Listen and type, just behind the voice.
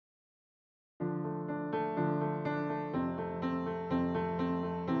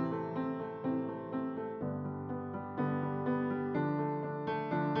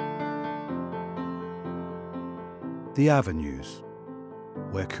The avenues,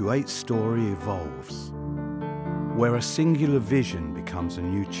 where Kuwait's story evolves, where a singular vision becomes a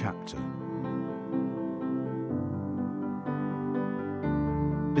new chapter.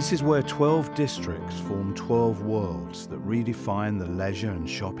 This is where 12 districts form 12 worlds that redefine the leisure and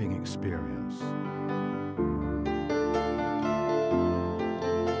shopping experience.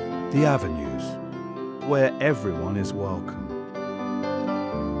 The avenues, where everyone is welcome.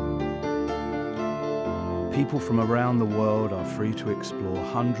 People from around the world are free to explore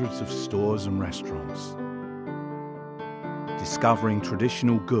hundreds of stores and restaurants, discovering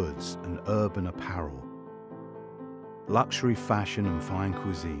traditional goods and urban apparel, luxury fashion and fine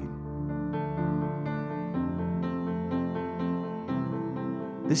cuisine.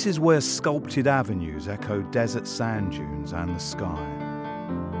 This is where sculpted avenues echo desert sand dunes and the sky,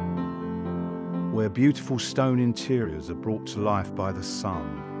 where beautiful stone interiors are brought to life by the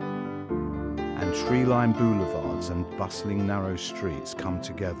sun, and tree-lined boulevards and bustling narrow streets come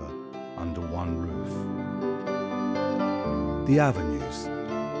together under one roof. The avenues,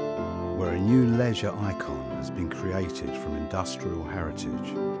 where a new leisure icon has been created from industrial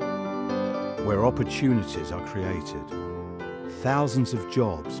heritage, where opportunities are created, thousands of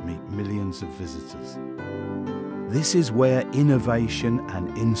jobs meet millions of visitors. This is where innovation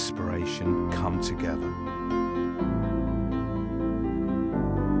and inspiration come together.